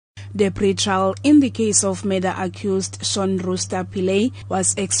The pre-trial in the case of murder accused Sean Rooster Pillay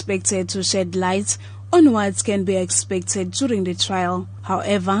was expected to shed light on what can be expected during the trial.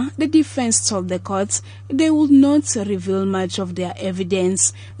 However, the defense told the court they would not reveal much of their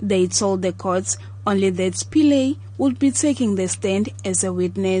evidence. They told the court only that Pillay would be taking the stand as a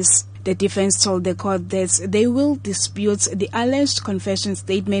witness. The defense told the court that they will dispute the alleged confession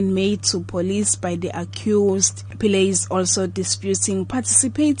statement made to police by the accused. Pillay is also disputing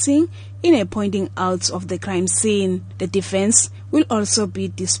participating in a pointing out of the crime scene. The defense will also be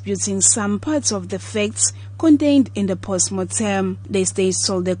disputing some parts of the facts contained in the post-mortem. The state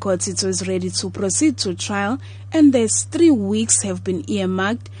told the court it was ready to proceed to trial and that 3 weeks have been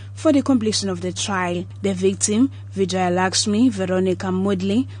earmarked for the completion of the trial. The victim, Vijaya Lakshmi Veronica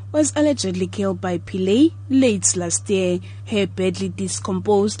Mudley, was allegedly killed by Pillay late last year. Her badly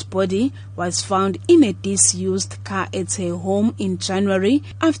decomposed body was found in a disused car at her home in January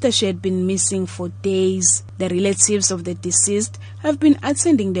after she had been missing for days. The relatives of the deceased have been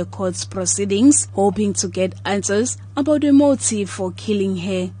attending the court's proceedings, hoping to get answers about the motive for killing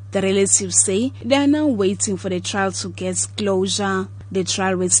her. The relatives say they are now waiting for the trial to get closure. The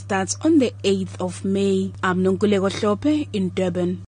trial will start on the 8th of May. I'm Nonkulego Hlope in Durban.